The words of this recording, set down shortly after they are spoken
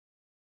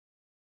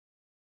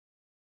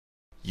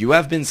You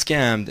have been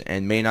scammed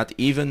and may not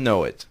even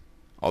know it.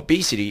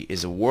 Obesity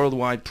is a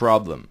worldwide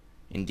problem.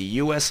 In the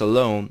US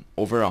alone,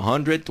 over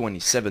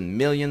 127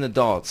 million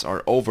adults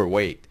are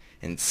overweight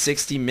and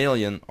 60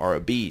 million are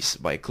obese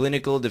by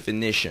clinical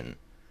definition.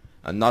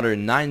 Another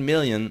 9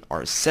 million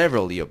are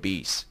severely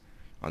obese.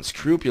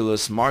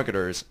 Unscrupulous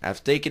marketers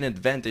have taken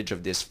advantage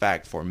of this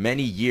fact for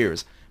many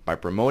years by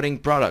promoting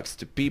products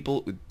to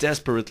people who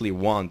desperately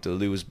want to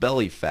lose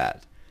belly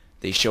fat.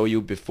 They show you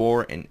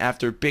before and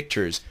after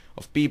pictures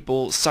of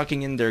people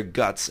sucking in their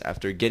guts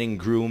after getting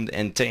groomed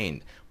and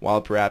tamed,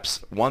 while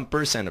perhaps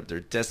 1% of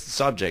their test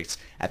subjects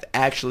have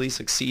actually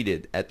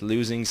succeeded at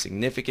losing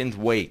significant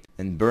weight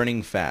and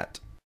burning fat.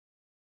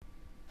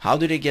 How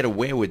do they get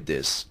away with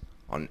this?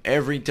 On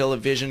every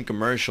television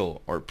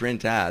commercial or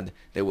print ad,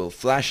 they will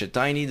flash a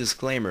tiny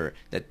disclaimer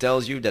that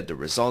tells you that the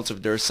results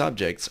of their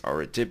subjects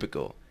are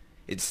atypical.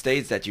 It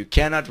states that you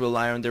cannot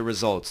rely on their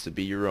results to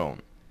be your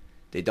own.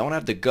 They don't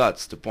have the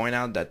guts to point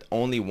out that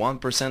only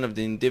 1% of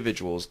the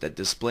individuals that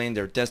display in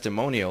their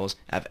testimonials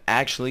have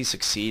actually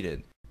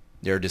succeeded.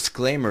 Their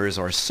disclaimers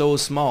are so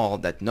small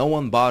that no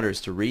one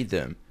bothers to read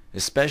them,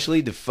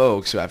 especially the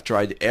folks who have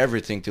tried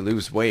everything to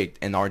lose weight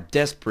and are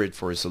desperate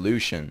for a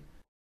solution.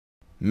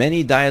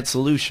 Many diet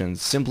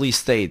solutions simply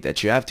state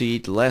that you have to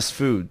eat less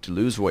food to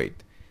lose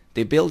weight.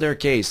 They build their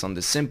case on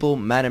the simple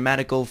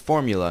mathematical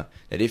formula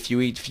that if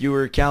you eat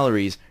fewer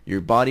calories,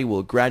 your body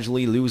will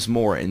gradually lose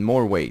more and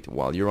more weight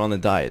while you're on a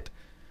diet.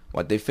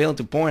 What they fail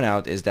to point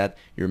out is that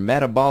your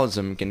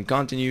metabolism can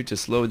continue to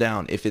slow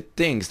down if it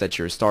thinks that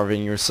you're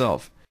starving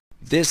yourself.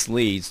 This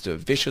leads to a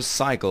vicious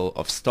cycle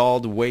of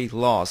stalled weight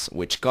loss,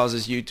 which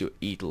causes you to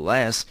eat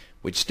less,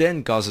 which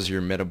then causes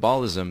your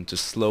metabolism to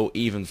slow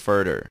even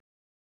further.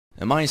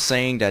 Am I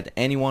saying that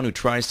anyone who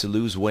tries to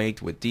lose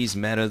weight with these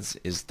methods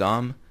is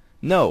dumb?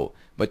 No,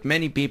 but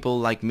many people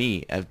like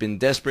me have been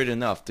desperate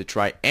enough to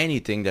try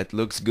anything that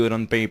looks good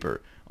on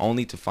paper,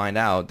 only to find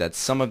out that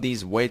some of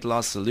these weight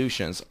loss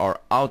solutions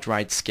are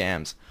outright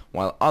scams,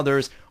 while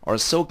others are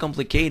so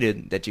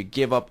complicated that you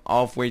give up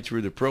halfway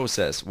through the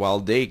process while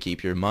they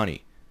keep your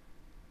money.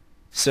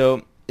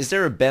 So, is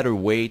there a better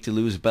way to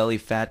lose belly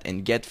fat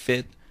and get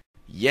fit?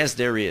 Yes,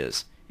 there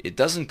is. It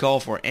doesn't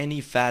call for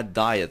any fad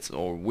diets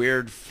or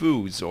weird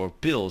foods or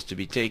pills to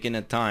be taken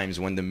at times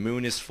when the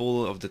moon is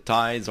full or the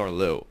tides are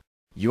low.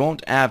 You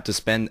won't have to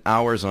spend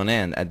hours on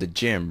end at the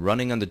gym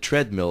running on the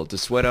treadmill to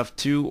sweat off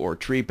 2 or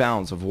 3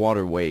 pounds of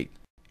water weight.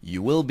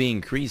 You will be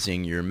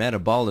increasing your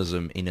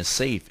metabolism in a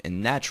safe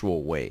and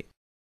natural way.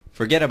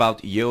 Forget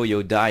about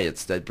yo-yo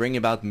diets that bring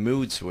about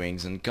mood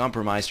swings and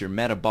compromise your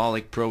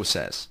metabolic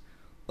process.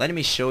 Let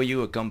me show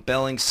you a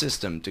compelling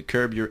system to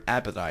curb your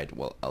appetite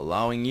while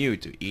allowing you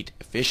to eat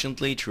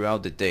efficiently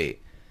throughout the day.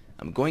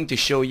 I'm going to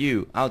show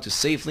you how to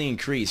safely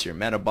increase your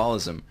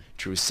metabolism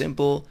through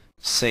simple,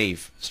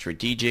 safe,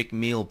 strategic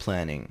meal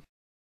planning.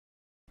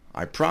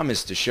 I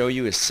promise to show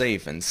you a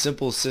safe and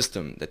simple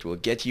system that will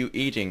get you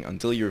eating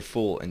until you're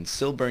full and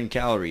still burn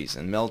calories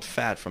and melt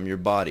fat from your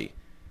body.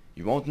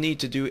 You won't need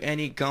to do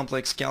any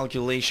complex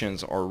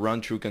calculations or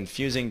run through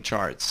confusing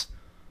charts.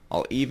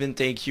 I'll even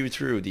take you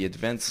through the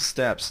advanced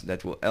steps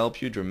that will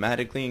help you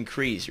dramatically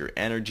increase your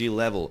energy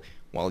level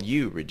while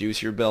you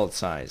reduce your belt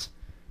size.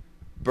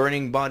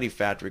 Burning body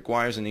fat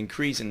requires an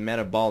increase in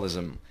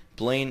metabolism,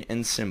 plain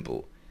and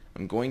simple.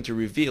 I'm going to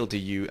reveal to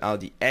you how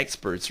the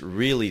experts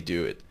really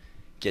do it.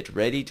 Get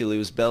ready to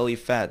lose belly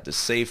fat the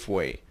safe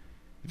way.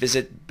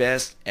 Visit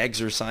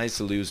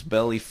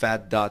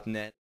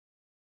bestexercisetoloseBellyFat.net